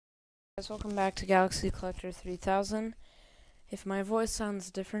Guys, welcome back to Galaxy Collector 3000. If my voice sounds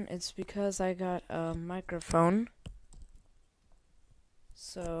different, it's because I got a microphone.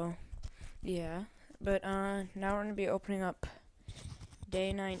 So, yeah. But now we're going to be opening up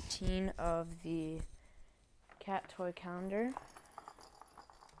day 19 of the cat toy calendar.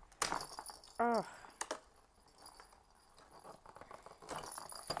 Oh.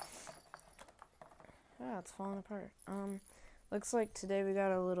 Ah, it's falling apart. Looks like today we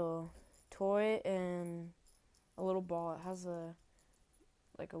got a little toy and a little ball. It has a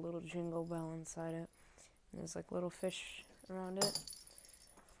little jingle bell inside it. And there's like little fish around it.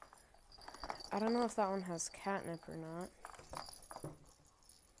 I don't know if that one has catnip or not.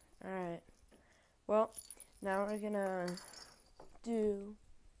 Alright. Well, now we're gonna do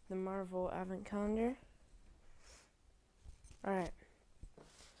the Marvel Advent Calendar. Alright.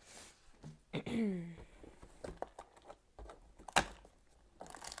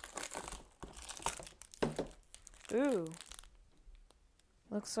 Ooh.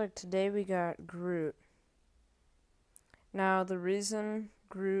 Looks like today we got Groot. Now, the reason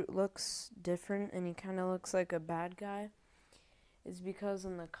Groot looks different and he kind of looks like a bad guy is because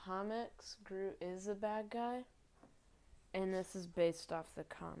in the comics, Groot is a bad guy. And this is based off the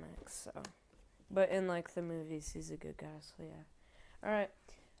comics, so. But in, the movies, he's a good guy, so yeah. Alright,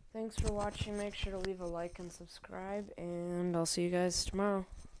 thanks for watching. Make sure to leave a like and subscribe, and I'll see you guys tomorrow.